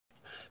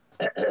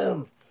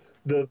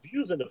The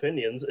views and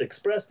opinions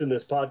expressed in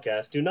this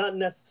podcast do not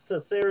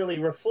necessarily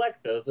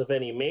reflect those of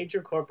any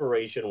major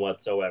corporation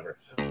whatsoever.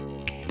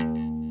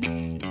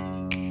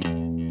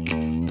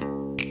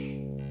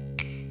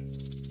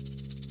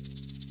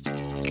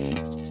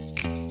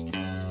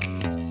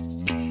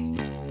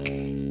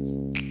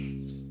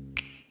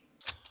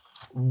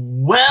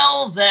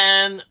 Well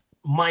then,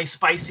 my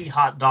spicy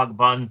hot dog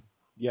bun.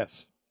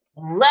 Yes.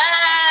 Let's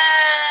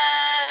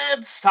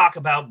talk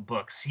about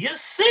books. You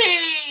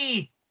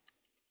see,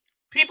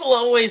 people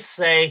always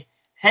say,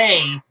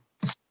 "Hey,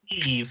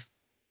 Steve,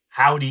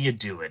 how do you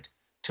do it?"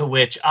 To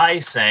which I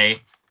say,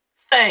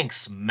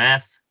 "Thanks,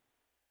 Meth."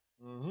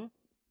 Mm-hmm.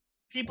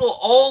 People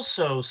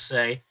also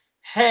say,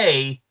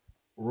 "Hey,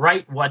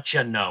 write what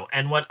you know."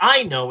 And what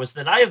I know is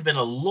that I have been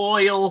a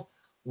loyal,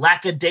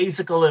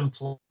 lackadaisical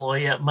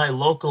employee at my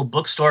local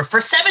bookstore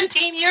for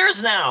 17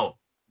 years now.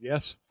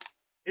 Yes.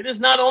 It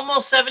is not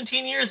almost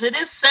 17 years. It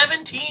is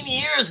 17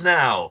 years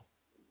now.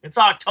 It's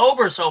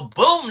October, so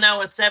boom,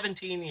 now it's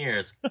 17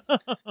 years.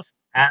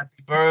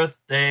 Happy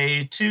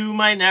birthday to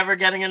my never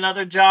getting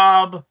another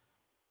job.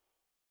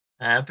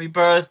 Happy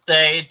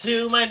birthday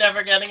to my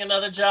never getting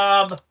another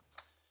job.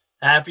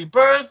 Happy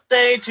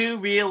birthday to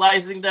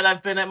realizing that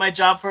I've been at my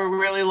job for a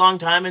really long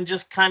time and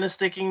just kind of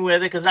sticking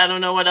with it because I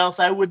don't know what else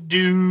I would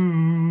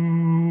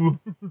do.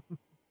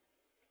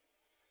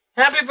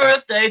 Happy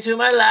birthday to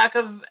my lack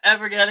of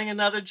ever getting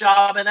another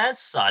job, and as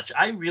such,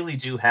 I really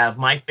do have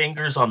my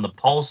fingers on the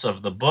pulse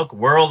of the book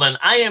world, and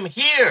I am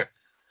here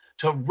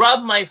to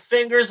rub my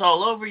fingers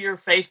all over your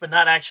face, but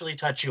not actually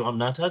touch you. I'm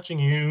not touching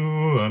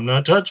you. I'm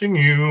not touching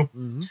you.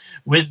 Mm-hmm.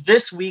 With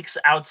this week's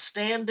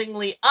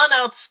outstandingly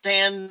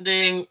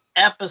unoutstanding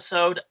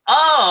episode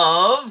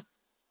of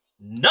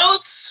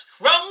Notes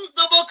from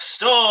the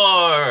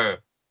Bookstore.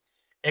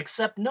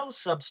 Except no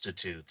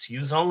substitutes.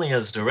 Use only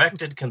as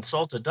directed.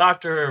 Consult a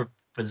doctor or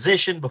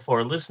physician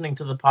before listening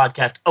to the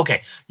podcast.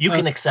 Okay, you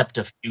can accept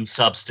a few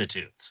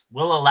substitutes.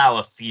 We'll allow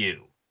a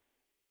few.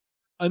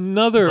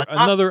 Another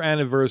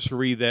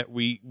anniversary that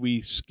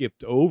we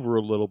skipped over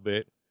a little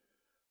bit,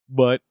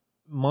 but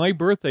my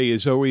birthday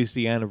is always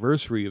the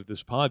anniversary of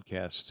this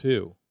podcast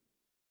too.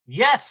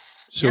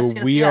 Yes. So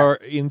yes, we are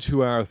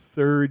into our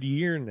third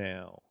year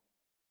now.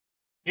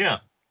 Yeah.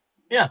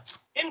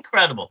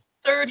 Incredible.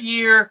 Third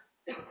year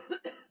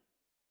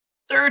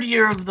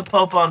of the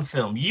Pope on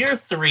Film. Year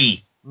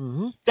 3.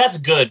 Mm-hmm. That's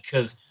good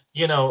because,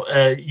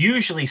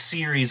 usually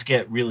series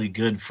get really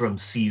good from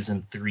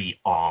season 3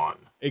 on.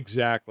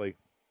 Exactly.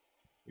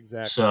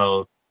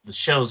 So the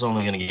show's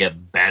only going to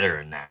get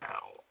better now.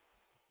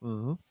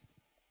 Mm-hmm.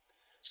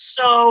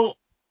 So,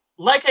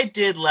 like I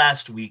did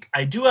last week,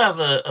 I do have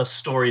a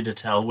story to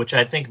tell, which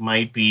I think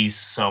might be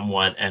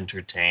somewhat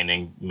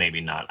entertaining.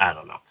 Maybe not. I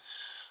don't know.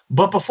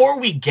 But before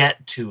we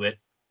get to it,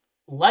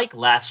 like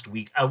last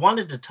week, I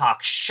wanted to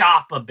talk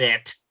shop a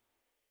bit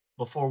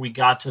before we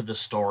got to the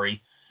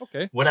story.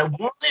 Okay. What I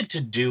wanted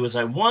to do is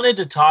I wanted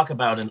to talk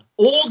about an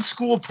old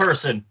school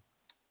person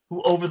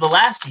who over the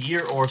last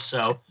year or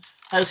so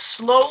has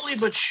slowly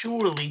but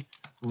surely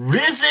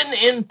risen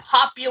in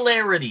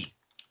popularity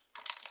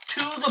to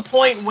the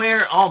point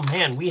where, oh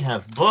man, we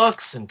have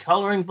books and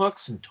coloring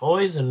books and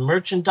toys and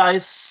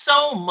merchandise,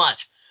 so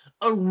much.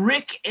 A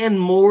Rick and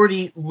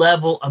Morty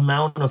level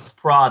amount of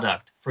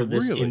product for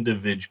this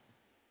individual.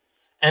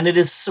 And it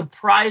is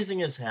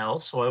surprising as hell,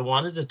 so I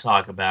wanted to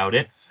talk about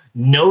it.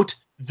 Note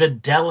the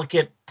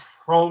delicate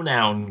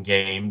pronoun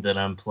game that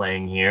I'm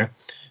playing here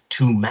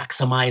to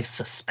maximize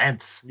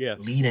suspense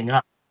leading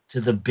up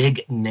to the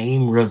big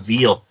name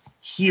reveal.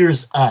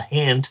 Here's a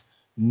hint.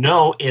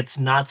 No, it's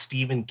not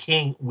Stephen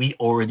King. We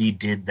already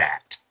did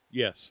that.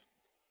 Yes.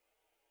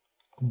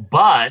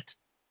 But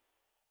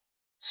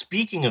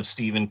speaking of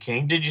Stephen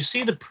King, did you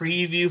see the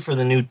preview for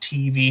the new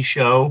TV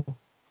show?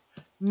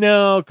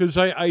 No, because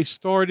I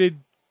started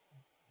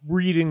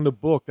reading the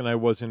book and I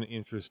wasn't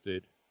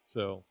interested.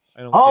 So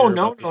I don't. Oh, care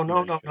no.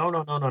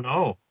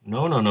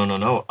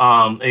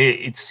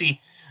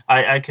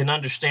 I can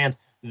understand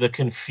the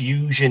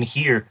confusion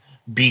here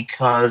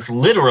because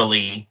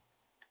literally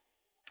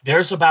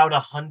there's about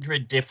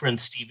 100 different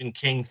Stephen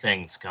King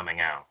things coming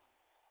out.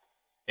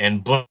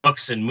 And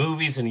books and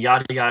movies and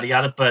yada, yada,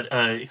 yada. But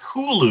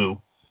Hulu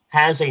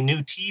has a new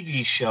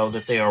TV show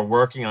that they are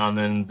working on,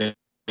 and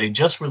they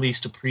just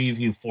released a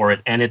preview for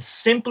it, and it's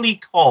simply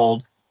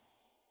called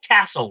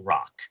Castle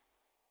Rock.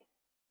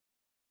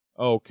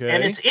 Okay.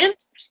 And it's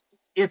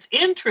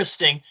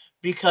interesting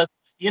because,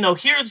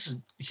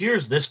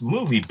 here's this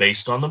movie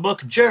based on the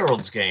book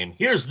Gerald's Game.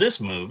 Here's this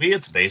movie,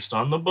 it's based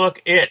on the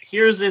book It.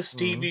 Here's this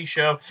TV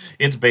show,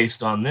 it's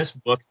based on this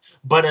book.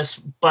 But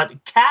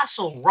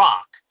Castle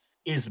Rock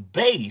is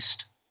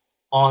based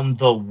on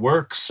the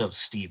works of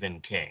Stephen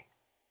King.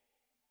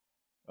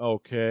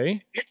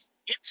 Okay.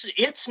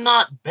 It's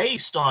not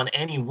based on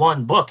any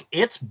one book.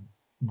 It's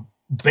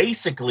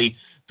basically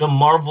the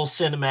Marvel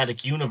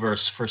Cinematic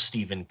Universe for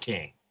Stephen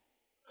King.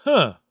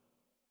 Huh.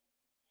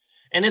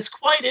 And it's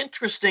quite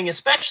interesting,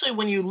 especially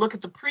when you look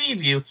at the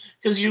preview,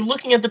 because you're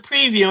looking at the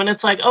preview and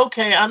it's like,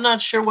 okay, I'm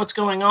not sure what's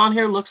going on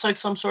here. Looks like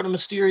some sort of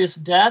mysterious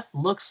death.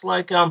 Looks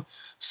like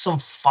some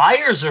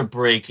fires are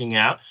breaking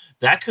out.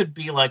 That could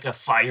be like a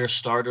fire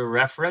starter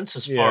reference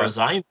as far as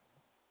I know.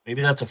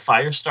 Maybe that's a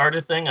fire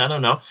starter thing. I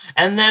don't know.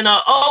 And then,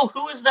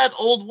 who is that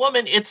old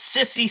woman? It's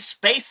Sissy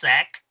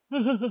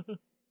Spacek.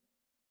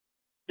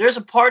 There's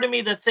a part of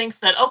me that thinks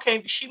that,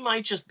 okay, she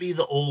might just be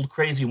the old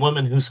crazy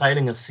woman who's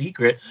hiding a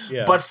secret.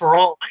 Yeah. But for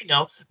all I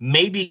know,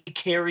 maybe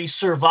Carrie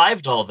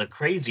survived all the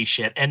crazy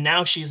shit, and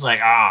now she's like,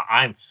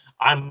 I'm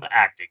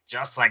acting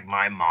just like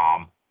my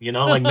mom. You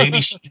know, like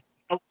maybe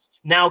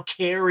now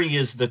Carrie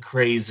is the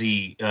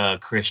crazy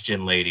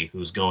Christian lady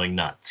who's going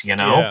nuts, you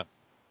know? Yeah.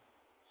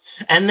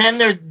 And then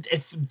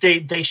if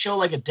they show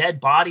like a dead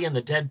body, and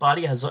the dead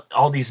body has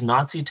all these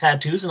Nazi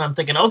tattoos, and I'm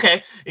thinking,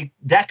 okay,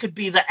 that could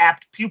be the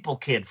apt pupil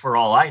kid for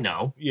all I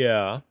know.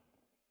 Yeah.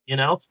 You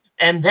know?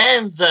 And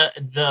then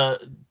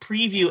the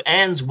preview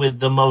ends with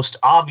the most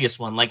obvious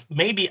one. Like,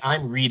 maybe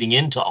I'm reading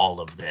into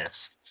all of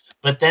this.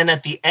 But then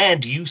at the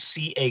end, you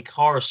see a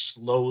car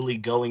slowly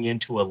going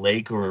into a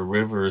lake or a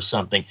river or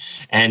something.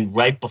 And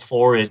right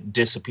before it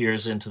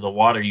disappears into the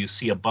water, you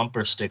see a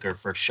bumper sticker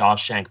for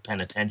Shawshank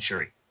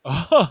Penitentiary.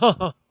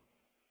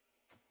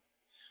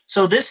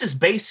 So this is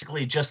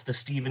basically just the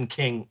Stephen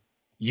King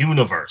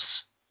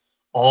universe,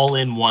 all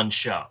in one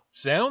show.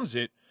 Sounds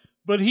it.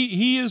 But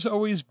he has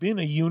always been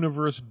a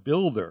universe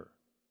builder.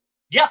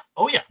 Yeah.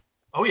 Oh, yeah.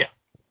 Oh, yeah.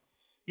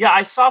 Yeah,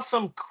 I saw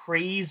some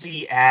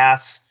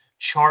crazy-ass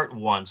chart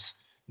once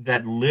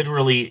that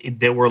literally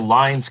there were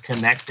lines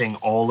connecting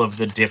all of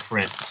the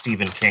different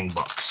Stephen King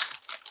books.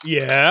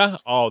 Yeah?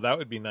 Oh, that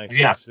would be nice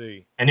to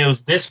see. And it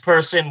was this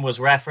person was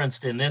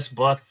referenced in this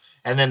book,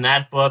 and then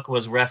that book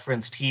was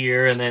referenced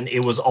here, and then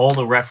it was all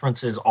the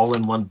references all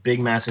in one big,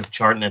 massive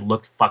chart, and it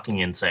looked fucking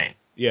insane.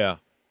 Yeah.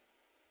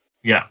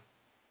 Yeah.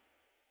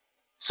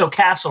 So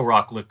Castle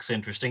Rock looks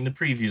interesting. The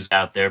preview's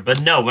out there,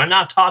 but no, we're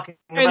not talking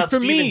about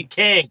Stephen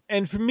King.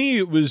 And for me,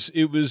 it was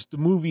the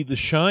movie The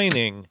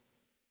Shining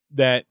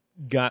that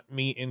got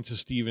me into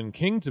Stephen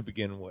King to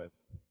begin with.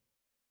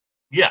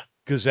 Yeah.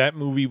 Because that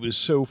movie was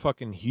so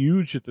fucking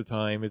huge at the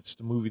time. It's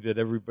the movie that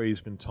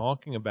everybody's been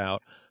talking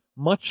about,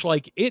 much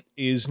like it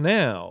is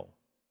now.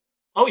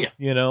 Oh, yeah.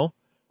 You know?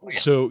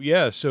 Oh,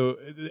 yeah. So,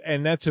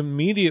 and that's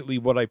immediately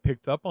what I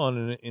picked up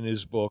on in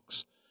his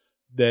books,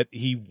 that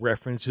he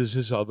references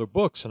his other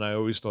books, and I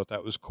always thought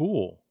that was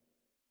cool.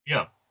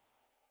 Yeah.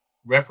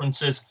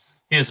 References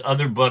his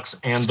other books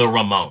and the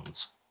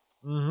Ramones.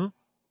 Mm-hmm.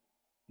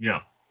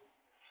 Yeah.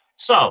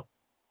 So,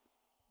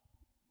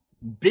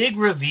 big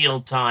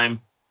reveal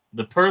time.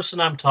 The person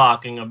I'm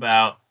talking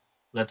about,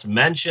 let's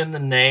mention the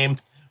name.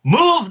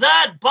 Move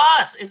that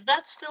bus! Is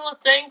that still a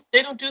thing?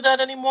 They don't do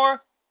that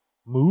anymore?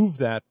 Move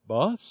that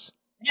bus?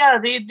 Yeah,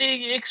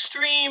 the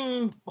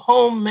extreme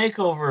home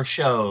makeover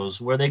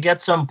shows where they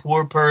get some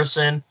poor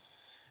person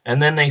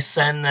and then they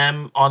send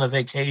them on a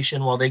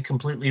vacation while they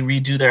completely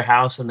redo their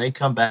house, and they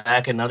come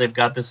back and now they've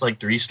got this like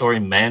 3-story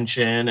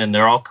mansion and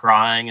they're all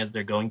crying as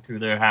they're going through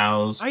their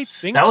house. I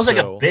think that was so.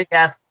 Like a big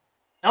ass.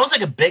 That was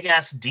like a big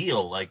ass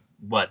deal. Like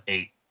what,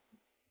 8-10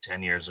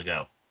 years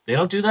ago? They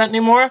don't do that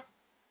anymore.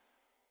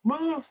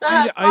 Move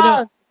that.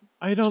 I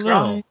don't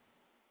know.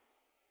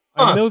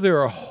 I know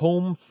there are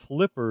home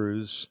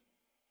flippers.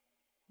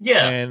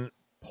 Yeah. And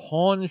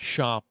pawn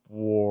shop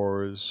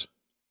wars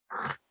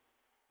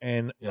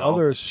and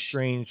other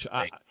strange...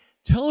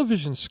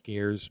 television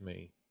scares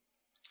me.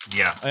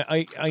 Yeah.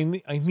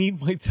 I need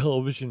my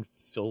television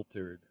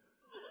filtered.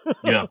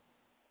 Yeah.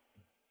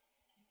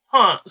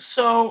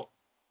 So,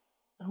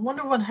 I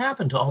wonder what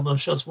happened to all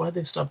those shows. Why did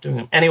they stop doing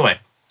them? Anyway,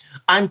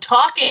 I'm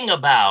talking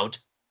about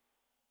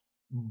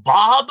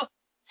Bob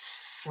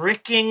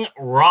freaking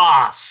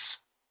Ross.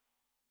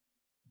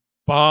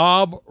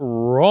 Bob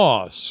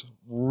Ross.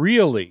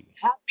 Really?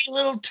 Happy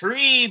little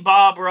tree,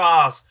 Bob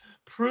Ross.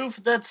 Proof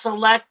that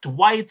select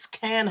whites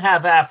can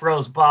have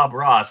afros, Bob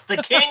Ross. The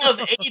king of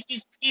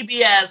 80s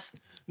PBS,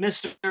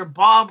 Mr.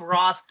 Bob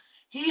Ross.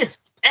 He is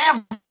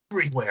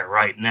everywhere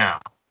right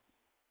now.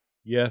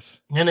 Yes.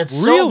 And it's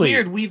so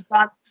weird. We've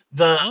got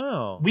the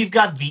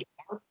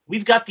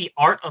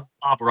art of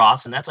Bob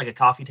Ross, and that's like a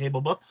coffee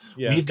table book.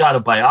 Yeah. We've got a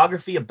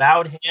biography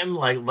about him,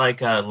 like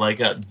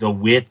the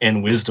wit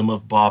and wisdom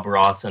of Bob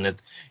Ross, and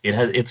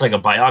it's like a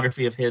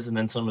biography of his, and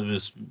then some of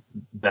his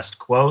best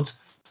quotes.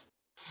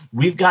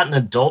 We've got an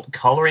adult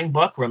coloring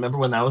book. Remember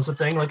when that was a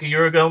thing, like a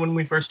year ago when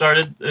we first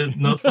started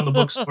Notes from the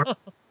Bookstore?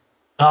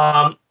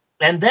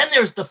 And then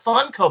there's the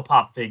Funko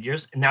Pop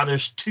figures. Now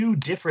there's 2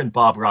 different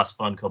Bob Ross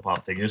Funko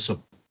Pop figures, so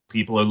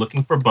people are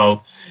looking for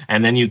both.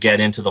 And then you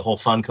get into the whole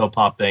Funko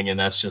Pop thing, and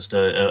that's just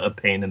a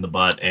pain in the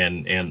butt,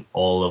 and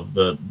all of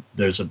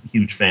there's a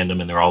huge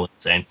fandom, and they're all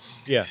insane.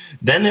 Yeah.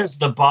 Then there's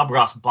the Bob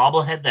Ross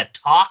bobblehead that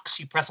talks.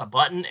 You press a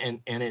button, and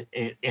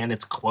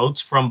it's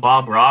quotes from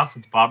Bob Ross.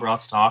 It's Bob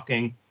Ross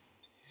talking.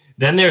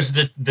 Then there's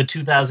the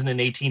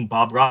 2018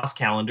 Bob Ross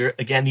calendar.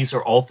 Again, these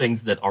are all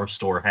things that our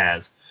store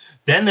has.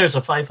 Then there's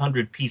a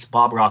 500-piece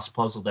Bob Ross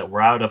puzzle that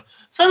we're out of.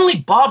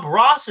 Suddenly, Bob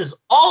Ross is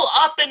all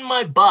up in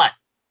my butt.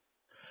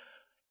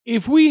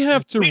 If we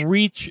have to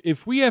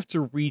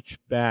reach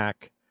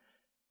back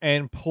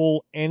and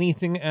pull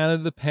anything out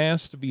of the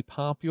past to be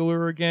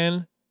popular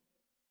again,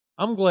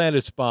 I'm glad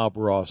it's Bob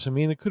Ross. I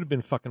mean, it could have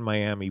been fucking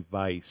Miami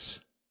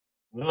Vice.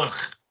 Ugh.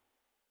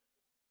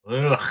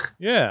 Ugh.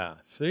 Yeah,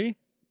 see?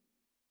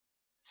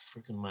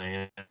 Freaking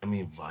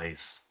Miami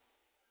Vice.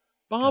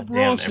 Bob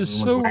Goddamn, Ross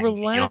is so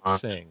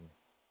relaxing.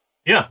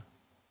 Yeah.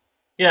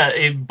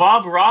 Yeah,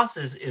 Bob Ross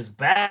is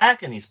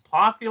back, and he's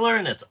popular,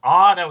 and it's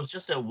odd. I was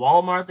just at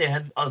Walmart. They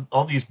had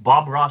all these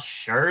Bob Ross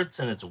shirts,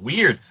 and it's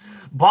weird.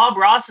 Bob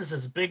Ross is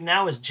as big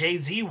now as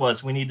Jay-Z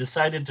was when he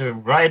decided to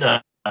write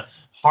a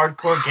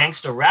hardcore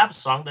gangster rap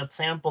song that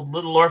sampled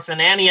Little Orphan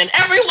Annie, and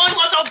everyone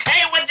was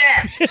okay with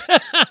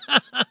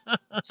this!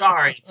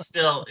 Sorry, it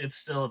still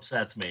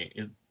upsets me.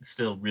 It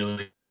still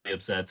really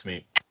upsets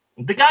me.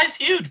 The guy's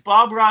huge.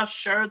 Bob Ross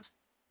shirts.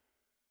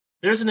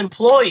 There's an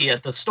employee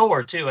at the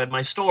store, too, at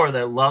my store,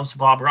 that loves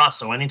Bob Ross.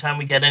 So anytime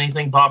we get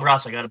anything Bob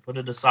Ross, I got to put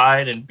it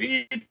aside and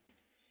beep.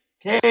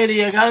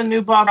 Katie, I got a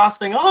new Bob Ross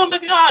thing. Oh, my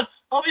God.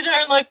 I'll be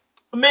there in like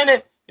a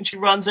minute. And she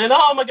runs in.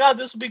 Oh, my God,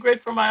 this will be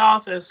great for my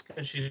office.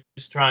 Because she's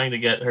trying to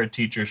get her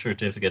teacher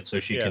certificate so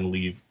she can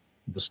leave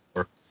the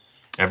store.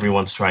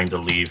 Everyone's trying to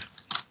leave.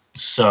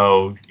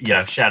 So,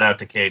 yeah, shout out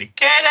to Katie.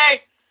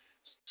 Katie!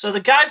 So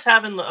the guy's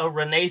having a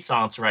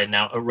renaissance right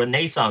now, a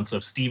renaissance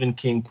of Stephen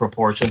King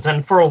proportions.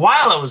 And for a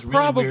while, I was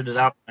really weirded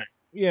out.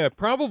 Yeah,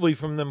 probably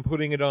from them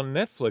putting it on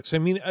Netflix. I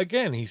mean,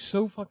 again, he's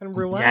so fucking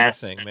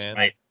relaxing, yes, that's man.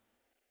 Right.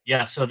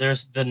 Yeah, so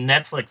there's the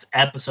Netflix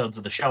episodes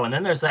of the show, and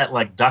then there's that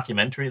like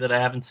documentary that I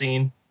haven't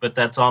seen, but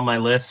that's on my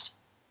list.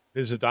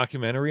 There's a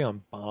documentary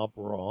on Bob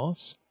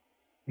Ross?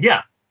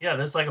 Yeah,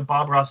 there's like a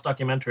Bob Ross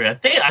documentary. I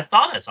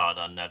thought I saw it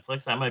on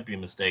Netflix. I might be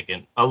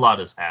mistaken. A lot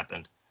has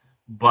happened.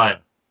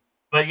 But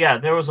yeah,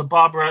 there was a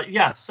Bob Ross.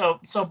 Yeah,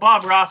 so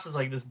Bob Ross is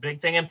like this big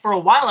thing. And for a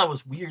while I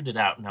was weirded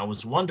out, and I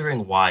was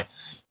wondering why.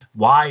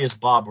 Why is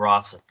Bob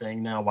Ross a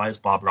thing now? Why is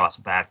Bob Ross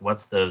back?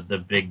 What's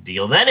the big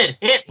deal? Then it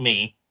hit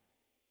me.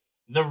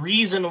 The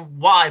reason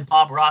why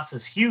Bob Ross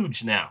is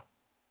huge now.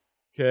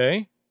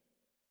 Okay.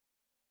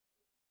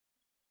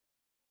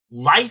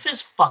 Life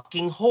is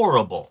fucking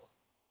horrible.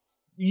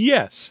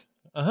 Yes.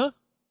 Uh-huh.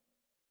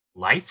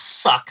 Life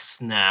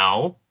sucks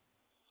now.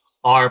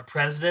 Our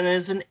president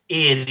is an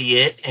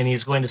idiot, and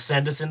he's going to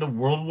send us into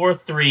World War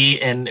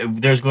III, and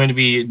there's going to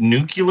be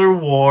nuclear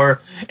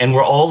war, and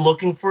we're all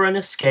looking for an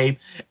escape,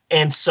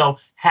 and so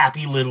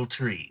happy little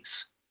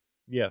trees.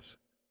 Yes.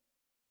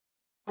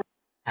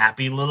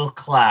 Happy little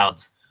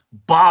clouds.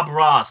 Bob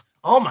Ross.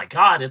 Oh, my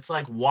God, it's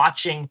like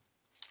watching...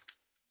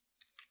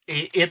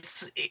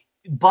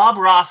 Bob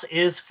Ross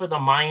is, for the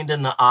mind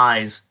and the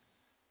eyes,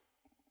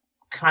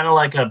 kind of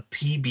like a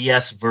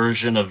PBS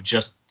version of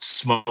just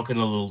smoking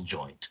a little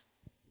joint.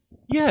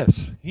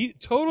 Yes, he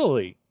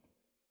totally.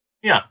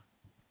 Yeah.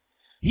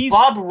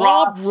 Bob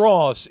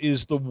Ross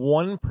is the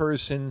one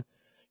person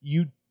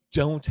you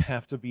don't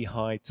have to be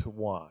high to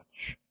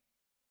watch.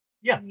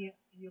 Yeah.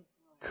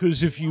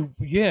 Because if you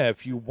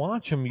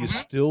watch him, you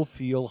still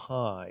feel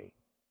high.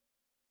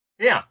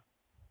 Yeah.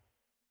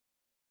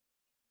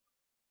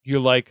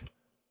 You're like,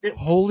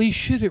 holy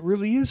shit, it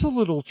really is a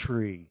little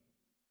tree.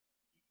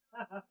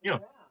 Yeah.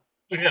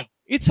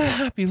 It's a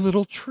happy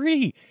little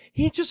tree.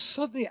 He just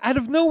suddenly, out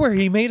of nowhere,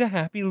 he made a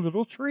happy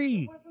little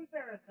tree. Wasn't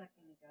there a second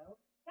ago?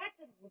 That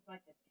didn't look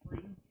like a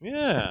tree.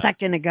 Yeah. A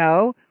second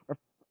ago, or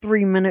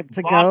 3 minutes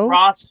ago.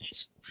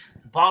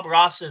 Bob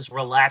Ross's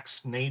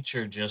relaxed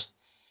nature just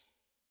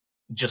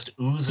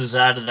oozes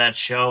out of that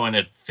show, and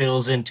it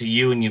fills into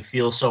you, and you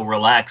feel so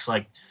relaxed.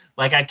 Like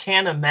I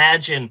can't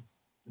imagine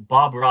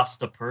Bob Ross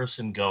the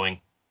person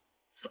going,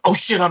 "Oh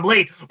shit, I'm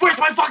late. Where's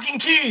my fucking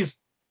keys?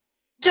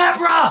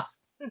 Deborah,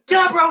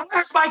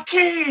 where's my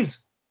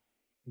keys?"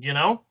 You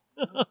know?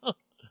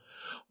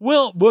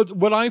 Well,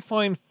 what I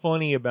find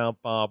funny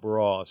about Bob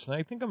Ross, and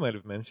I think I might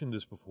have mentioned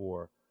this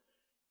before,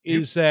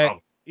 is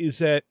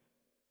that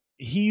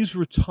he's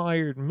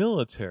retired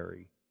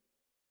military.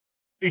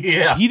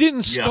 Yeah. He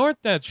didn't start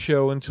that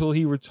show until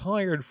he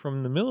retired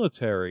from the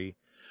military,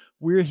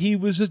 where he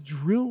was a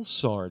drill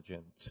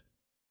sergeant.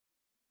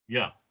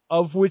 Yeah.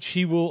 Of which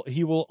he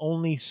will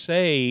only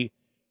say,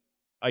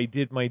 "I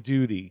did my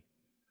duty,"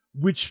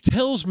 which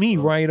tells me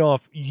right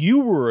off, you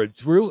were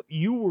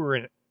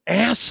an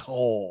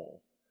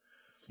asshole.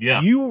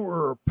 Yeah. You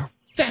were a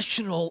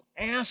professional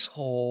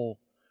asshole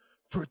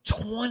for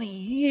 20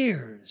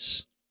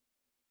 years.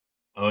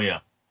 Oh yeah.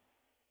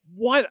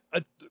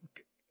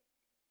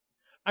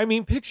 I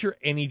mean, picture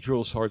any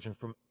drill sergeant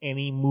from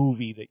any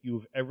movie that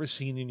you've ever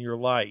seen in your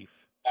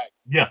life.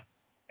 Yeah.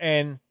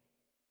 And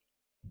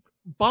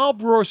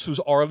Bob Ross was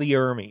Arlie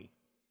Ermy.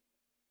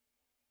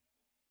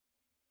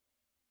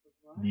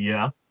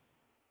 Yeah.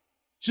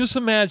 Just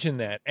imagine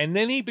that. And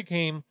then he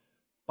became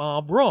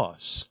Bob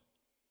Ross.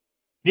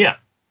 Yeah.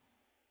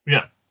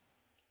 Yeah.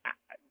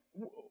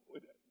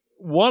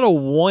 What a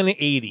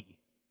 180.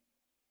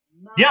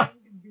 Yeah.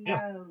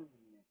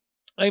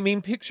 I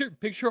mean,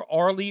 picture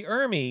Arlie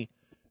Ermy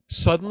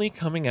suddenly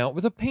coming out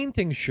with a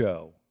painting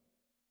show.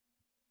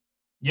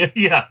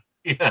 Yeah.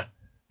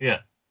 Yeah.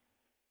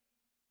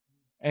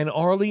 And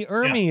Arlie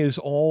Ermy is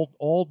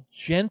all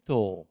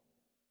gentle.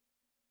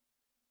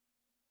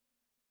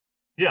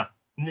 Yeah.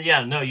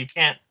 No, you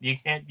can't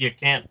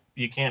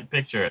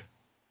picture it.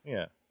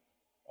 Yeah.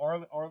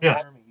 Arlie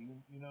Yeah. Ermy,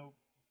 you know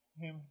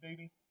him,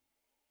 baby?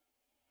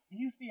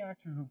 He's the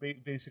actor who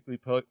basically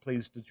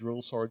plays the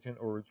drill sergeant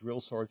or a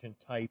drill sergeant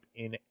type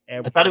in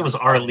I thought it was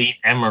every. Arlie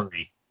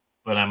Emery,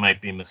 but I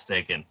might be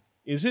mistaken.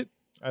 Is it?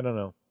 I don't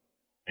know.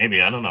 Maybe,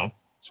 I don't know.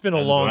 It's been a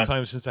Go long ahead.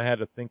 time since I had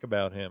to think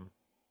about him.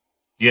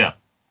 Yeah.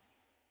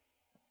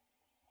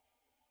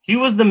 He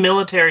was the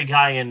military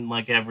guy in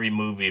like every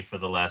movie for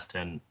the last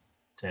 10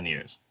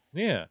 years.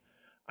 Yeah.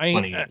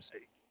 20 years.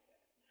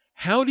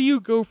 How do you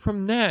go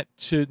from that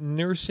to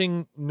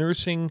nursing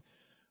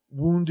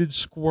wounded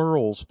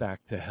squirrels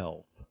back to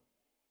health?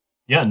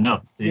 Yeah,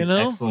 no. You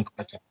know? Excellent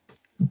question.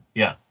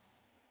 Yeah.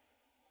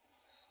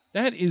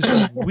 That is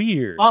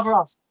weird. Bob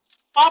Ross.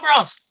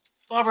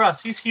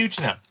 He's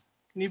huge now.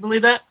 Can you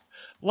believe that?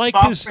 Like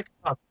Bob his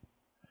Ross.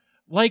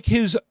 like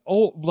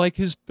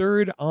his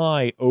third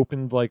eye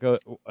opened like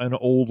an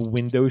old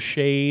window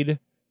shade.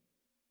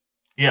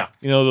 Yeah.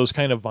 You know, those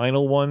kind of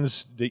vinyl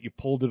ones that you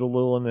pulled it a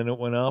little and then it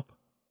went up?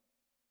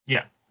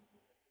 Yeah.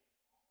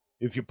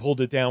 If you pulled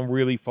it down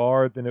really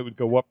far, then it would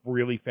go up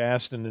really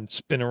fast and then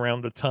spin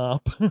around the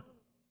top.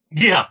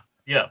 Yeah.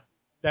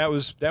 That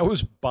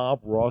was Bob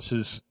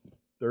Ross's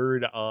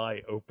third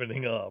eye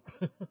opening up.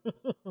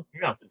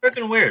 Yeah.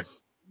 Freaking weird.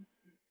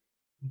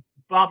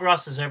 Bob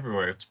Ross is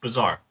everywhere. It's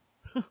bizarre.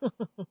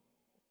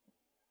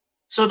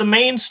 So the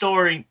main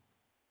story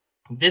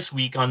this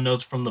week on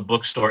Notes from the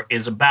Bookstore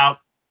is about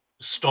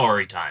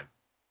story time.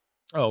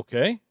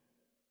 Okay.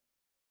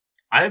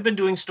 I have been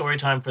doing story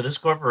time for this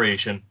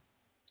corporation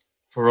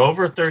for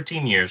over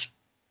 13 years,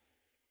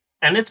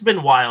 and it's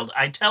been wild.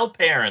 I tell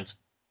parents,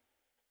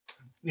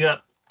 a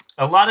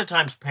lot of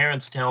times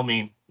parents tell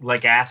me,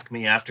 like, ask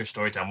me after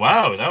story time,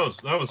 wow,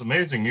 that was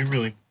amazing. You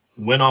really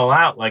went all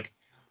out. Like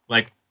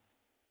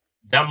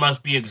that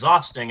must be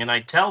exhausting. And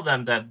I tell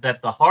them that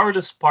the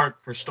hardest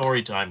part for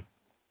story time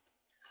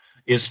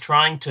is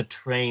trying to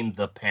train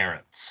the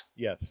parents.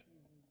 Yes.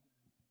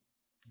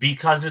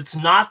 Because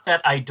it's not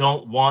that I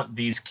don't want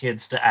these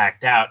kids to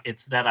act out.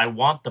 It's that I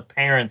want the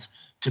parents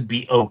to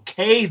be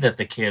okay that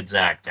the kids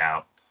act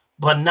out,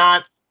 but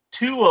not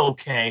too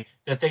okay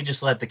that they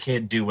just let the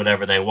kid do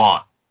whatever they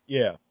want.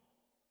 Yeah.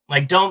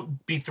 Like,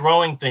 don't be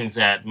throwing things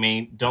at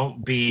me.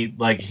 Don't be,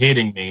 like,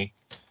 hitting me.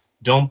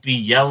 Don't be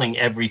yelling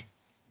every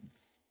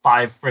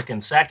 5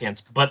 frickin'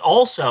 seconds. But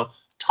also,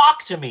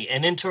 talk to me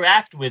and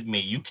interact with me.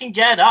 You can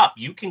get up.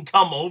 You can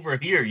come over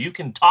here. You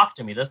can talk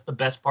to me. That's the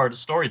best part of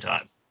story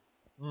time.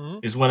 Mm-hmm.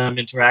 Is when I'm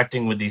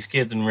interacting with these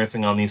kids and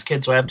riffing on these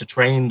kids. So I have to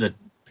train the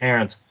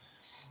parents.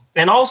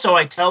 And also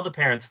I tell the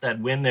parents that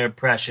when their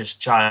precious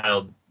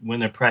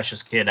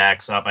kid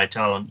acts up, I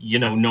tell them,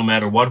 no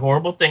matter what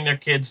horrible thing their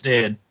kids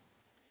did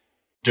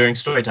during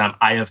story time,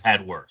 I have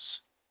had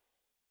worse.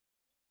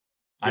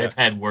 Yeah. I have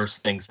had worse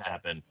things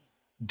happen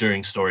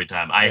during story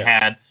time. I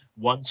had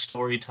one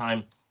story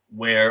time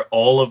where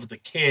all of the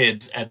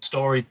kids at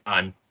story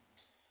time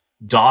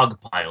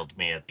dogpiled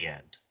me at the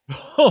end.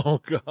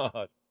 Oh,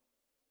 God.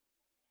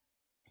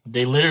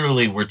 They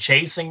literally were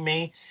chasing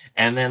me,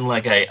 and then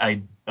like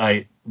I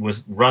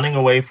was running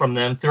away from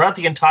them throughout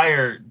the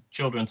entire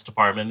children's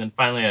department. And then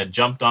finally I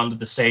jumped onto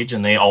the stage,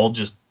 and they all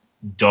just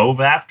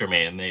dove after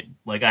me, and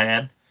I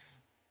had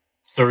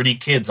 30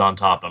 kids on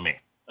top of me.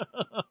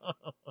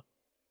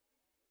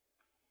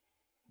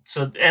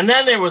 So, and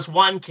then there was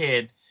one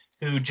kid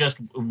who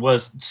just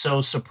was so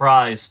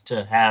surprised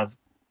to have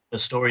a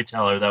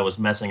storyteller that was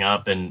messing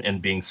up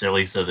and being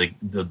silly. So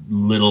the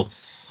little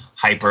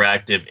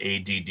hyperactive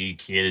ADD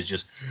kid is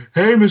just,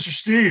 hey, Mr.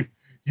 Steve,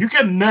 you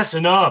kept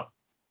messing up.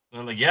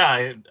 And I'm like,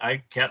 yeah,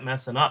 I kept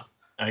messing up.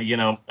 I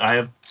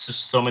have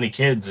just so many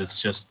kids.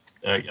 It's just,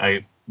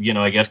 I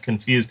get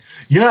confused.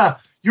 Yeah,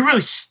 you're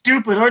really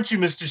stupid, aren't you,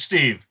 Mr.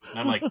 Steve? And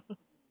I'm like,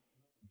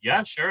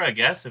 yeah, sure, I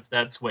guess, if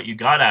that's what you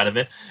got out of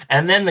it.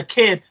 And then the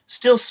kid,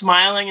 still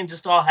smiling and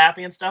just all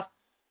happy and stuff,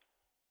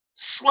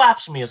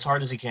 slaps me as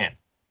hard as he can.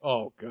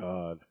 Oh,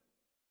 God.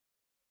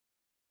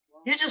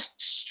 He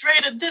just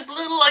straight at this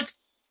little,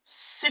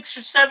 6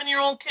 or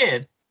 7-year-old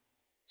kid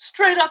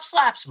straight up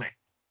slaps me.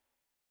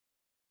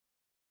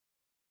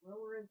 Where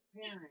were his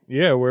parents?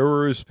 Yeah, where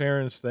were his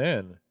parents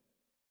then?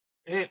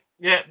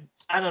 Yeah,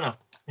 I don't know.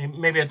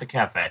 Maybe at the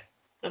cafe.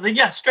 But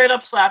yeah, straight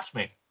up slaps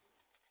me.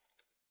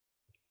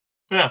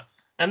 Yeah.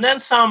 And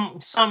then some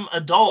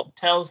adult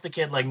tells the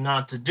kid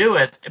not to do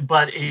it,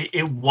 but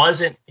it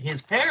wasn't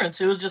his parents.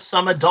 It was just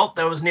some adult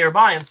that was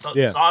nearby and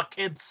saw a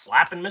kid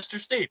slapping Mr.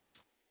 Steve.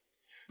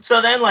 So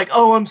then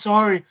oh, I'm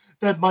sorry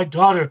that my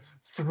daughter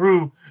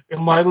threw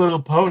My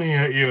Little Pony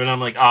at you. And I'm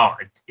like, oh,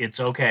 it's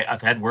okay.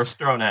 I've had worse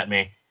thrown at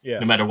me. Yeah.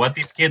 No matter what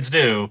these kids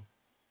do,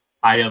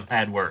 I have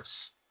had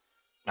worse.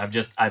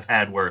 I've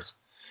had worse.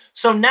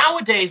 So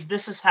nowadays,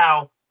 this is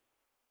how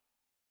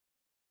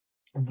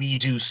we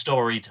do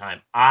story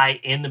time.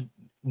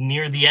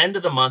 Near the end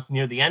of the month,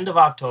 near the end of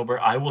October,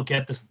 I will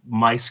get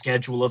my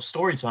schedule of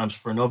story times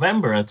for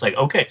November. And it's like,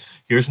 okay,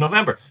 here's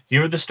November.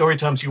 Here are the story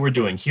times you were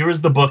doing. Here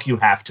is the book you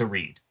have to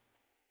read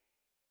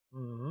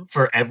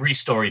for every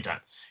story time.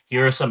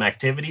 Here are some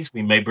activities.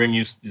 We may bring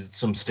you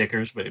some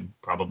stickers, but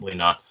probably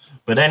not.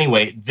 But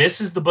anyway,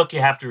 this is the book you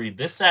have to read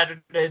this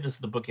Saturday. This is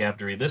the book you have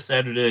to read this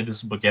Saturday. This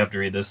is the book you have to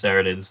read this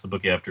Saturday. This is the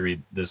book you have to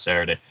read this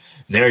Saturday.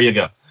 There you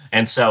go.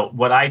 And so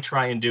what I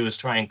try and do is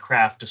try and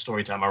craft a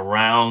story time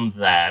around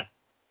that.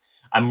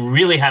 I'm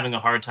really having a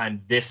hard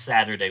time this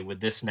Saturday with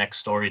this next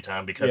story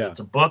time because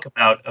it's a book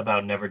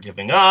about never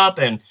giving up.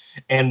 And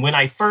when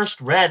I first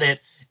read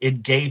it,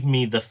 it gave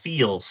me the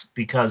feels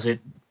because it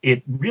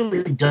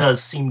really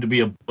does seem to be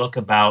a book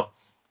about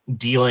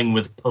dealing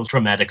with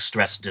post-traumatic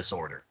stress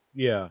disorder.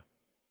 Yeah.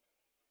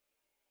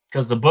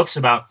 Because the book's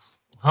about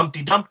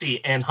Humpty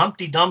Dumpty, and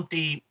Humpty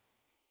Dumpty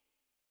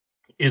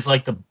is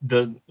like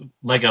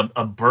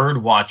a bird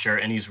watcher,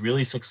 and he's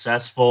really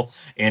successful,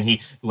 and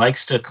he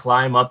likes to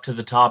climb up to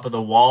the top of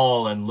the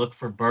wall and look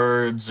for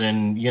birds,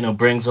 and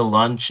brings a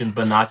lunch and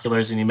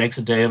binoculars, and he makes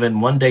a day of it.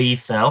 And one day he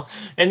fell,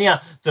 and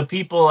the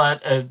people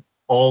at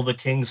All the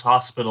King's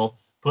Hospital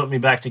put me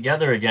back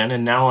together again,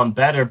 and now I'm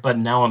better, but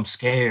now I'm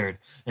scared,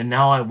 and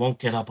now I won't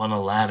get up on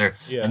a ladder,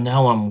 and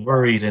now I'm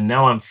worried, and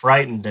now I'm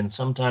frightened, and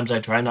sometimes I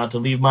try not to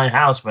leave my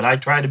house, but I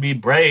try to be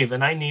brave,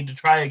 and I need to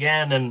try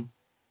again. And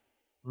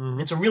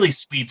it's a really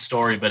sweet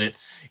story, but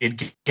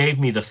it gave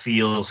me the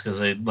feels because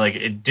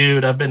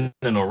dude, I've been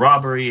in a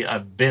robbery,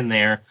 I've been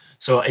there.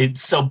 So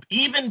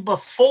even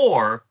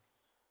before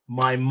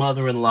my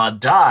mother-in-law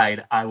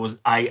died,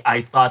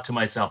 I thought to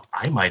myself,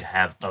 I might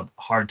have a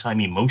hard time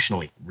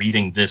emotionally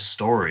reading this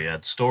story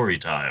at story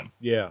time.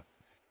 Yeah.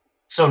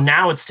 So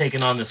now it's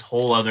taken on this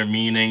whole other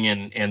meaning,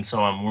 and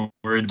so I'm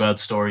worried about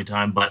story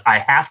time. But I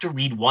have to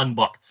read one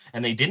book,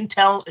 and they didn't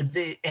tell,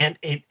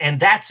 and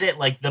that's it.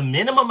 Like the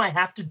minimum I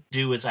have to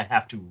do is I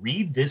have to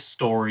read this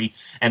story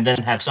and then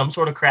have some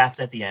sort of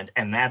craft at the end,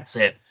 and that's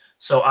it.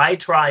 So I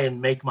try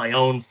and make my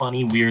own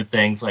funny, weird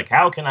things. Like,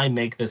 how can I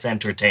make this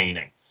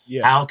entertaining?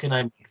 Yeah. How can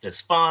I make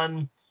this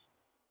fun?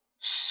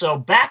 So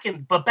back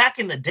in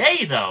the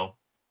day, though,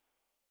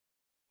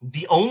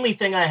 the only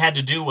thing I had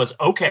to do was,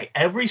 okay,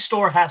 every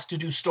store has to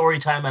do story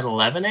time at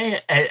 11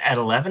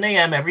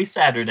 a.m. every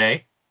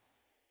Saturday,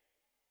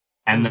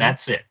 and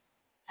that's it.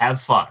 Have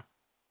fun.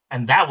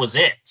 And that was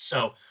it.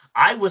 So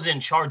I was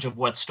in charge of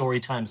what story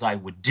times I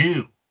would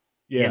do,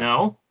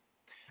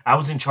 I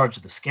was in charge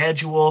of the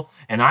schedule,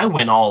 and I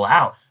went all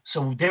out.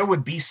 So there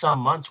would be some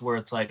months where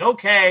it's like,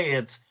 okay,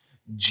 it's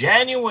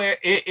January,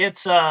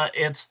 it's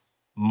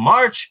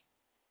March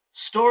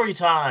story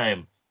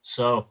time.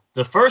 So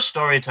the first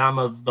story time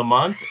of the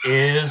month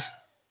is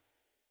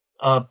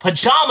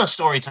pajama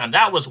story time.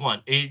 That was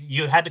one.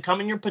 You had to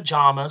come in your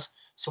pajamas.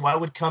 So I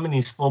would come in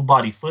these full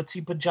body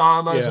footsie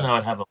pajamas, and I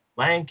would have a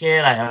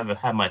blanket. I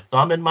have my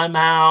thumb in my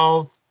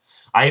mouth.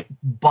 I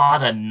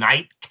bought a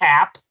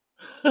nightcap.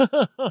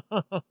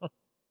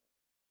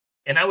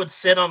 And I would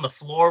sit on the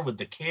floor with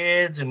the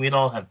kids, and we'd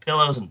all have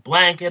pillows and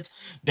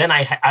blankets. Then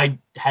I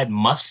had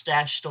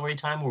mustache story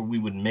time where we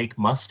would make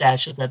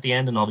mustaches at the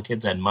end, and all the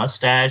kids had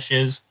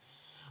mustaches.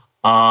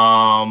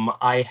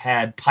 I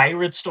had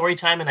pirate story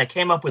time, and I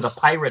came up with a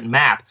pirate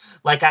map.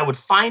 Like I would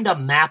find a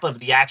map of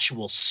the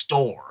actual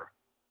store.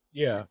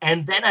 Yeah.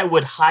 And then I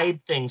would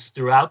hide things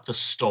throughout the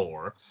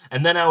store.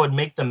 And then I would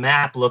make the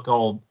map look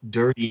all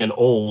dirty and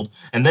old.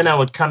 And then I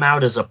would come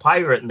out as a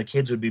pirate, and the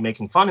kids would be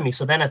making fun of me.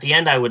 So then at the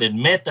end, I would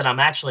admit that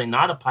I'm actually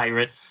not a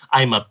pirate.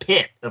 I'm a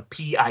PIT, a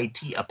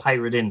P-I-T, a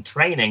pirate in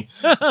training.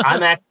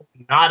 I'm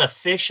actually not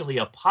officially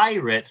a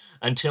pirate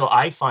until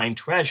I find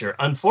treasure.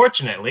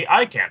 Unfortunately,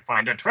 I can't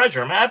find a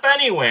treasure map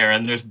anywhere.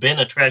 And there's been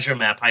a treasure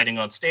map hiding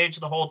on stage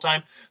the whole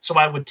time. So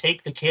I would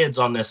take the kids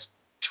on this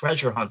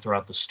treasure hunt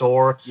throughout the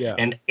store,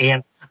 and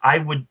I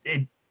would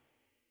a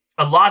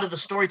lot of the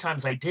story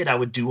times I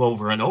would do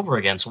over and over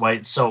again.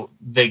 So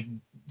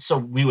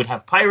we would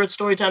have pirate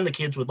story time. The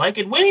kids would like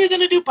it. When are you going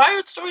to do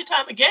pirate story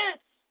time again?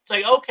 It's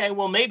like, okay,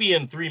 well, maybe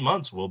in 3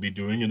 months we'll be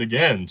doing it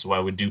again. So I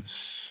would do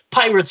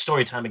pirate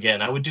story time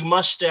again. I would do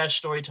mustache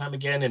story time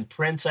again, and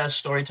princess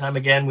story time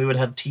again. We would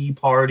have tea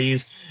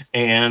parties,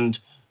 and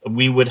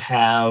we would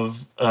have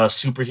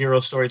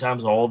superhero story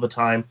times all the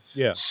time.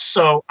 Yeah.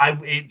 So I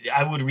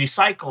would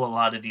recycle a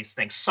lot of these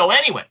things. So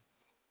anyway,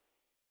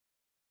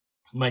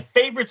 my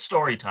favorite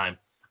story time.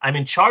 I'm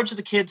in charge of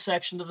the kids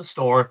section of the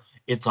store.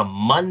 It's a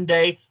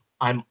Monday.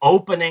 I'm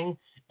opening,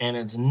 and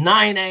it's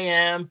 9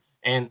 a.m.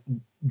 and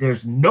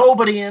there's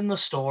nobody in the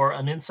store.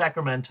 I'm in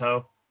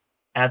Sacramento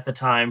at the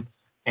time,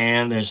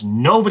 and there's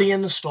nobody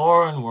in the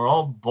store, and we're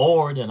all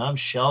bored, and I'm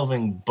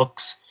shelving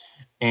books.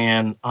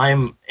 And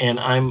here's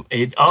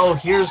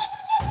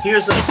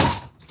a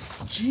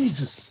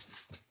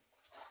Jesus.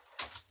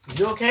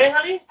 You okay,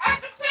 honey?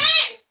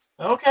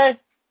 Okay.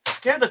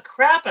 Scare the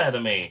crap out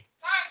of me.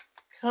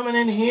 Coming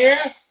in here.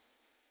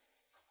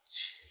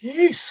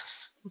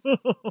 Jesus.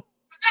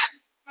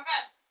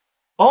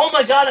 Oh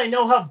my God, I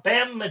know how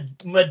Bam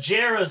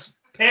Margera's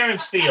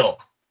parents feel?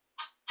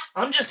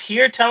 I'm just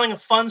here telling a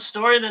fun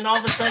story, then all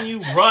of a sudden you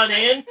run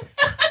in.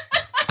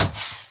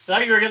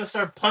 Thought you were going to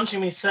start punching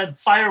me, said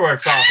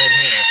fireworks off in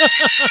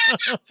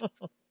here.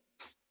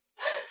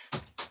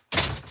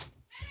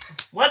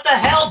 What the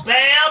hell,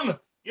 Bam?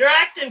 You're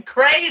acting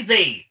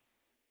crazy.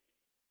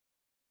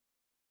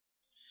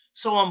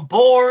 So I'm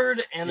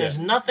bored, and there's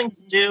nothing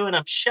to do, and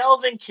I'm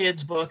shelving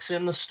kids' books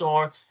in the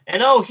store.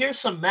 And oh, here's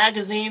some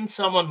magazines.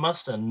 Someone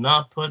must have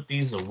not put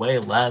these away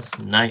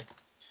last night.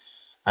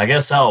 I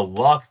guess I'll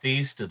walk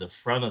these to the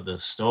front of the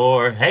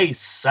store. Hey,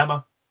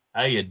 Sema,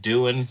 how you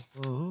doing?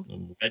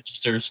 The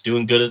registers,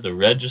 doing good at the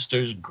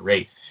registers?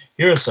 Great.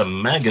 Here are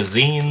some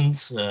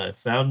magazines. I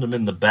found them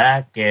in the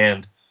back,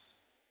 and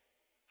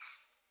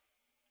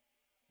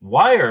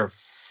why are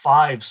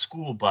 5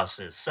 school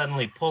buses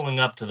suddenly pulling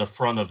up to the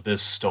front of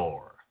this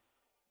store?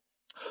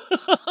 Let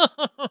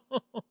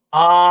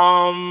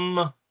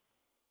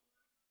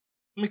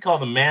me call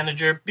the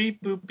manager.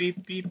 Beep, boop,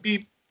 beep, beep,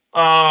 beep.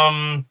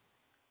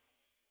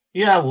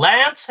 Yeah,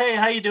 Lance, hey,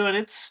 how you doing?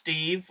 It's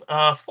Steve.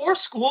 4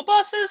 school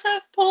buses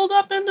have pulled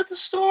up into the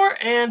store,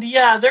 and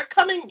yeah, they're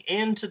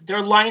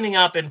they're lining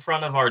up in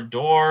front of our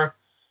door.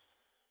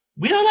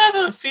 We don't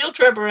have a field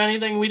trip or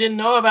anything we didn't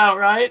know about,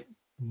 right?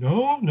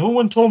 No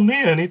one told me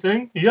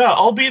anything. Yeah,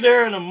 I'll be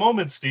there in a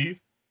moment, Steve.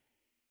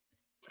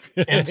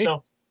 And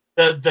so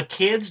the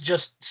kids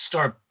just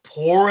start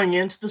pouring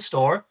into the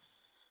store.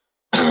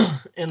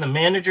 And the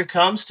manager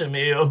comes to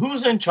me.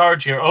 Who's in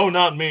charge here? Oh,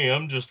 not me.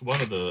 I'm just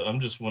one of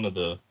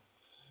the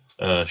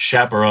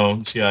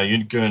chaperones. Yeah,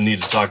 you're gonna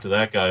need to talk to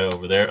that guy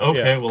over there.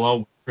 Okay, well, I'll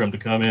wait for him to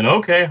come in.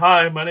 Okay,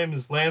 hi, my name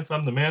is Lance.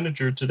 I'm the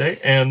manager today.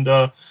 And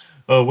what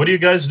are you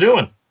guys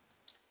doing?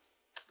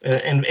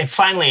 And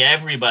finally,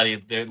 everybody,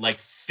 they're like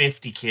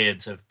 50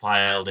 kids have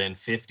piled in,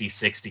 50,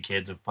 60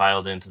 kids have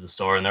piled into the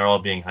store, and they're all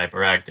being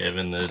hyperactive.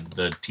 And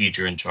the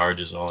teacher in charge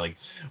is all like,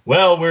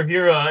 well, we're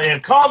here,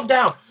 and calm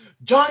down.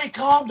 Johnny,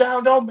 calm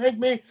down. Don't make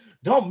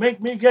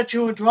me get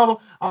you in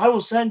trouble. I will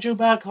send you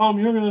back home.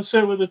 You're going to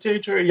sit with the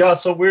teacher. Yeah,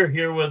 so we're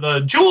here with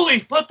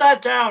Julie. Put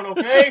that down,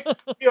 okay?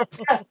 Your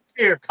guests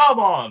here. Come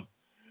on.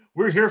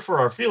 We're here for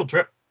our field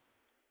trip.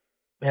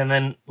 And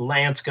then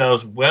Lance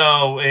goes,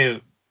 well,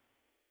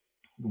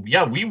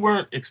 yeah, we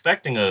weren't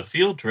expecting a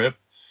field trip.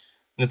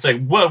 And it's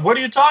like, what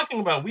are you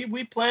talking about?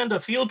 We planned a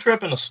field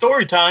trip and a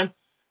story time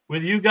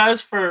with you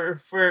guys for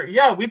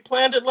we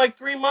planned it like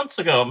 3 months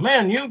ago.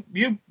 Man, you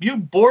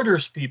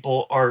Borders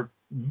people are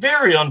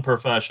very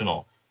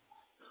unprofessional.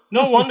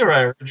 No wonder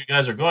I heard you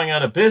guys are going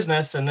out of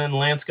business. And then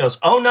Lance goes,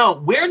 oh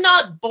no, we're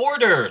not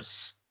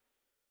Borders.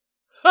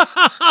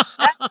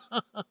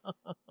 That's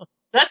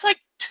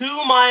like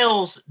 2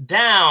 miles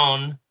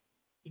down.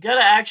 You got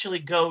to actually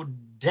go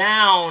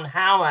down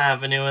Howe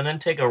Avenue and then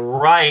take a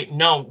right.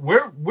 No,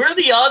 we're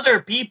the other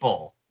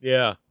people.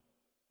 Yeah.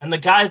 And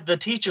the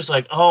teacher's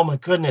like, oh my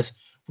goodness,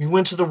 we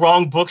went to the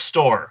wrong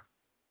bookstore.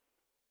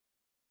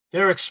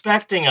 They're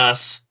expecting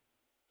us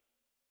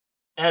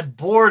at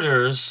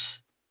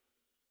Borders.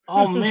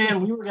 Oh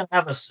man, we were going to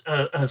have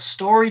a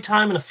story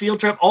time and a field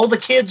trip. All the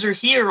kids are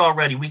here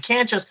already. We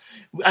can't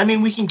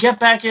we can get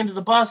back into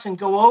the bus and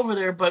go over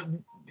there, but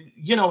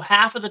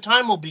half of the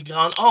time we'll be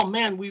gone. Oh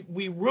man,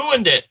 we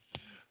ruined it.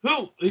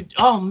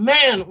 Oh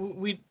man,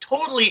 we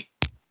totally.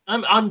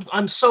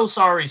 I'm so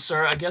sorry,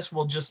 sir. I guess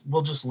we'll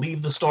just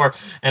leave the store.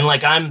 And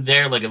like I'm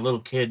there like a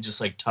little kid,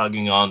 just like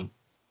tugging on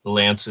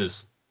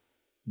Lance's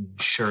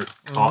shirt,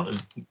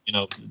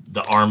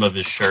 the arm of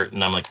his shirt,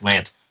 and I'm like,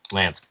 Lance.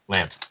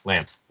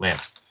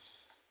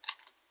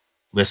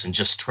 Listen,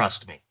 just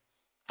trust me.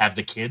 Have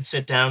the kids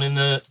sit down in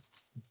the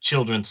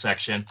children's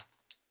section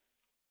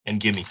and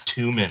give me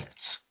 2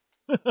 minutes,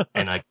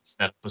 and I can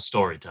set up a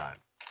story time.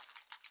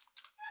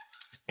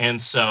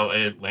 And so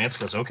Lance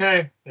goes,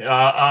 okay.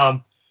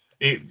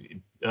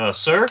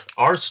 Sir,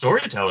 our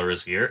storyteller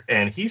is here,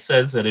 and he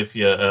says that if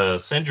you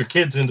send your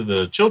kids into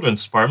the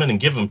children's department and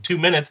give them 2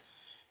 minutes,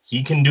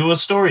 he can do a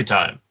story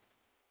time.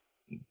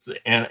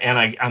 And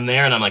I'm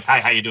there, and I'm like,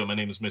 hi, how you doing? My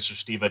name is Mr.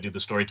 Steve. I do the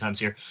story times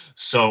here.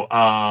 So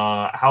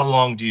how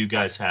long do you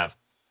guys have?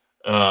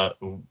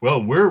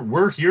 Well,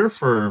 we're here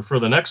for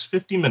the next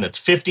 50 minutes.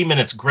 50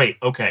 minutes, great.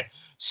 Okay.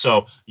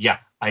 So yeah,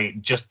 I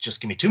just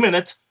give me 2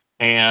 minutes,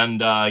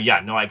 and I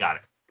got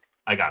it.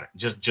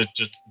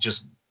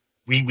 Just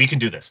we can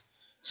do this.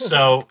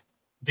 So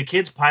the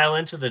kids pile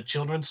into the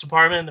children's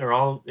department. They're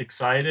all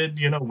excited,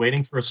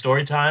 waiting for a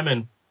story time,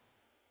 and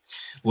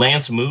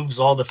Lance moves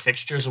all the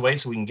fixtures away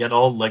so we can get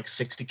all like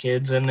 60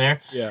 kids in there.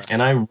 Yeah.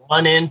 And I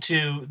run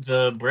into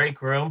the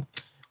break room,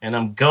 and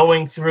I'm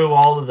going through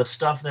all of the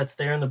stuff that's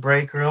there in the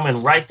break room,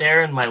 and right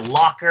there in my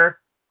locker,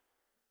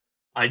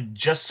 I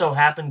just so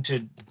happen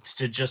to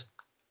just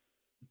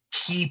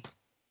keep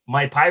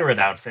my pirate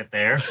outfit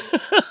there.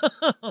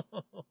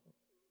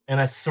 And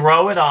I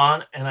throw it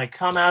on, and I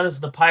come out as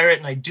the pirate,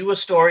 and I do a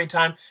story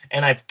time,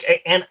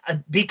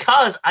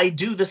 because I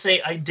did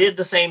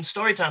the same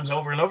story times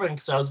over and over again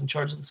because I was in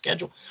charge of the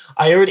schedule.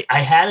 I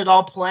had it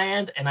all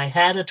planned, and I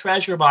had a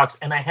treasure box,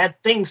 and I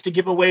had things to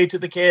give away to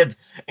the kids,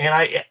 and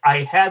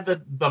I had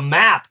the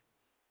map,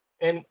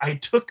 and I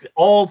took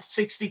all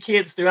 60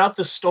 kids throughout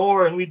the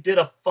store, and we did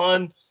a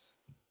fun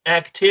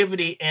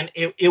activity, and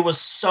it was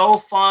so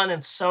fun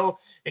and so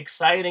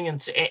exciting,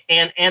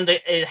 and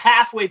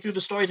halfway through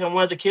the story time,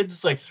 one of the kids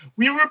is like,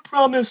 we were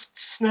promised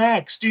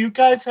snacks, do you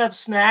guys have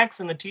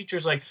snacks? And the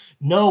teacher's like,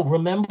 no,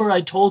 remember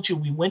I told you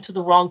we went to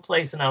the wrong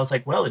place. And I was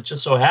like, well, it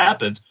just so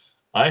happens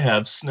I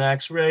have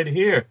snacks right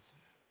here.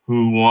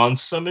 Who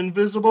wants some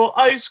invisible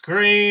ice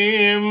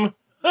cream?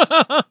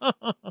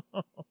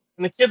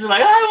 And the kids are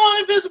like, I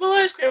want invisible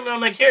ice cream. And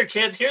I'm like, here,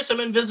 kids, here's some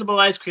invisible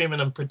ice cream.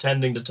 And I'm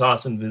pretending to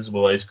toss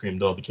invisible ice cream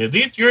to all the kids.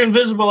 Eat your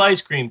invisible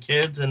ice cream,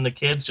 kids. And the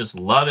kids just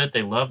love it.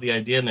 They love the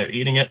idea, and they're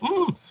eating it.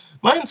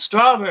 Mine's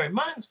strawberry.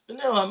 Mine's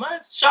vanilla.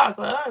 Mine's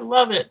chocolate. I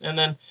love it. And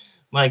then,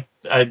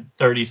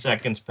 30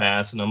 seconds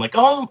pass, and I'm like,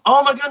 oh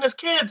my goodness,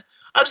 kids,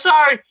 I'm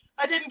sorry.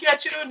 I didn't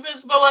get you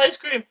invisible ice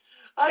cream.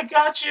 I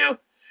got you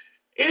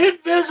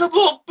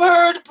invisible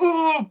bird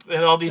poop.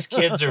 And all these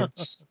kids are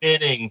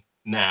spitting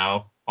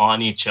now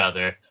on each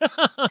other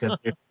because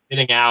they're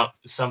spitting out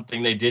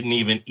something they didn't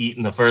even eat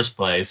in the first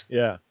place.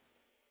 Yeah.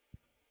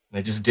 And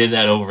I just did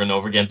that over and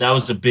over again. That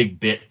was a big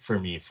bit for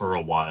me for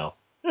a while.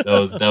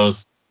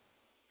 That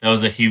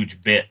was a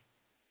huge bit.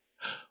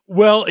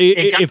 Well,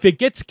 if it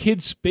gets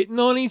kids spitting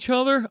on each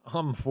other,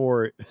 I'm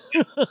for it.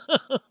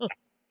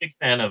 Big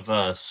fan of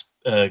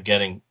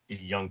getting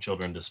young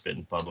children to spit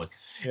in public.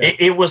 Yeah.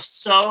 It was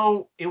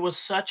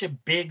such a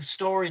big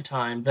story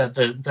time that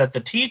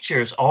the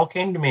teachers all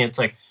came to me. It's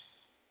like,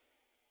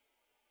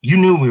 you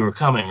knew we were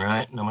coming,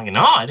 right? And I'm like,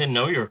 no, I didn't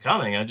know you were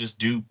coming. I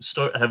just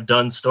have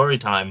done story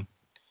time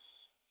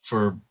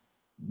for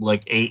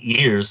 8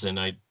 years, and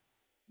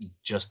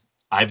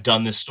I've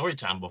done this story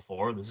time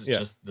before. This is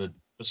just the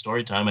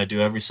story time I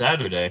do every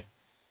Saturday.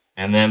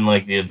 And then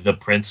the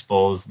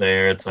principal is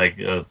there. It's like,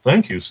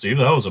 thank you, Steve.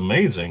 That was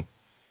amazing.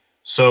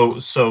 So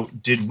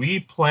did we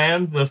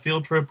plan the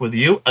field trip with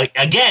you?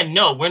 Again,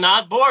 no, we're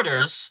not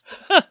boarders.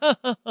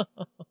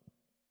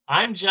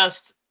 I'm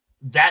just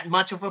that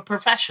much of a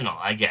professional,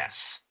 I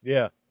guess.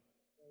 Yeah.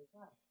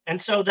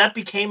 And so that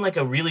became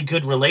a really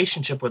good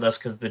relationship with us,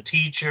 because the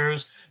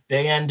teachers,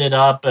 they ended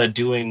up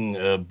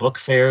doing book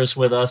fairs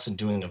with us and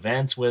doing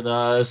events with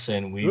us,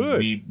 and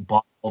we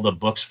bought all the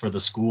books for the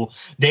school.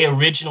 They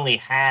originally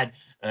had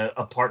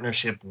a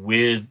partnership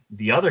with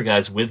the other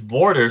guys, with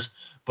Borders,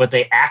 but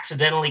they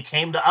accidentally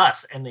came to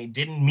us, and they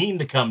didn't mean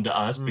to come to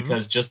us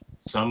because just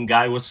some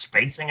guy was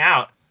spacing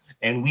out,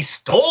 and we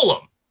stole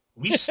them.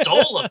 We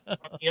stole them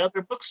from the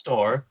other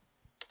bookstore.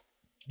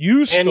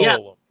 You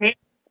stole them.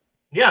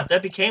 Yeah,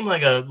 that became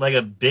like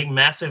a big,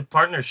 massive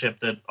partnership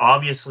that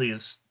obviously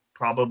is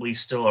probably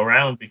still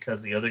around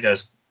because the other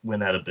guys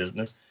went out of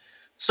business.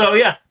 So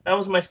yeah, that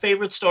was my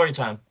favorite story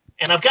time.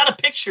 And I've got a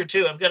picture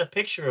too. I've got a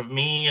picture of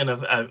me, and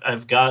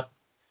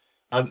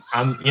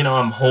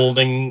I'm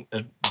holding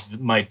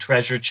my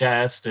treasure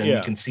chest, and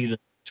you can see the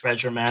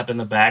treasure map in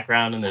the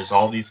background, and there's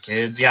all these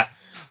kids. Yeah,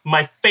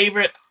 my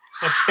favorite.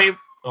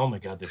 Oh my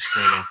God, they're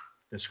screaming.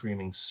 They're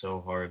screaming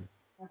so hard.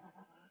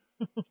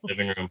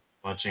 Living room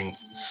watching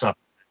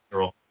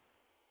Supernatural.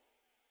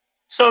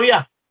 So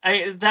yeah,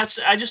 I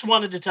just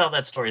wanted to tell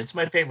that story. It's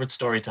my favorite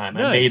story time.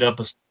 Nice. I made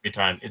up a story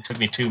time. It took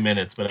me 2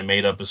 minutes, but I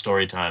made up a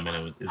story time,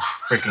 and it was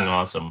freaking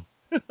awesome.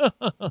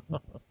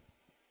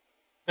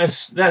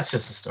 That's just a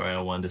story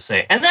I wanted to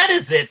say. And that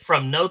is it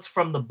from Notes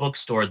from the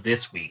Bookstore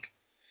this week.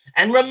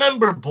 And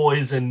remember,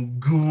 boys and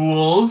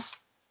ghouls,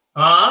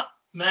 huh,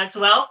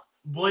 Maxwell?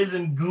 Boys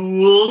and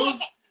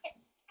ghouls.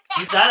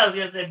 You thought I was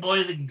going to say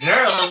boys and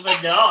girls,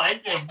 but no, I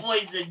said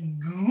boys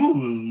and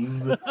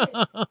ghouls.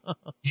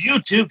 You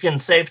too can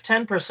save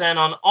 10%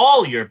 on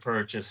all your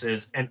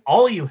purchases, and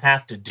all you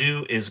have to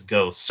do is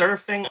go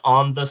surfing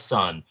on the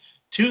sun.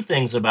 2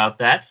 things about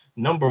that.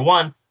 Number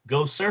 1,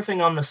 Go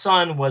Surfing on the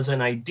Sun was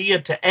an idea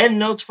to end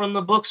Notes from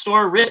the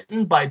Bookstore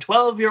written by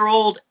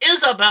 12-year-old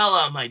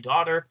Isabella, my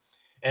daughter.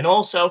 And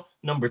also,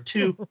 number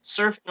 2,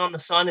 Surfing on the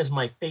Sun is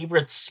my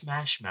favorite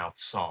Smash Mouth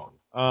song.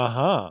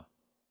 Uh-huh.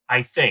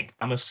 I think.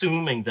 I'm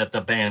assuming that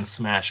the band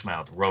Smash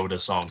Mouth wrote a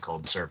song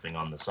called Surfing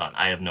on the Sun.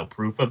 I have no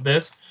proof of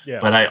this,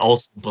 but I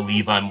also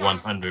believe I'm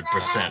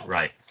 100%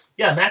 right.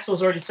 Yeah,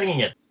 Maxwell's already singing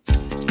it.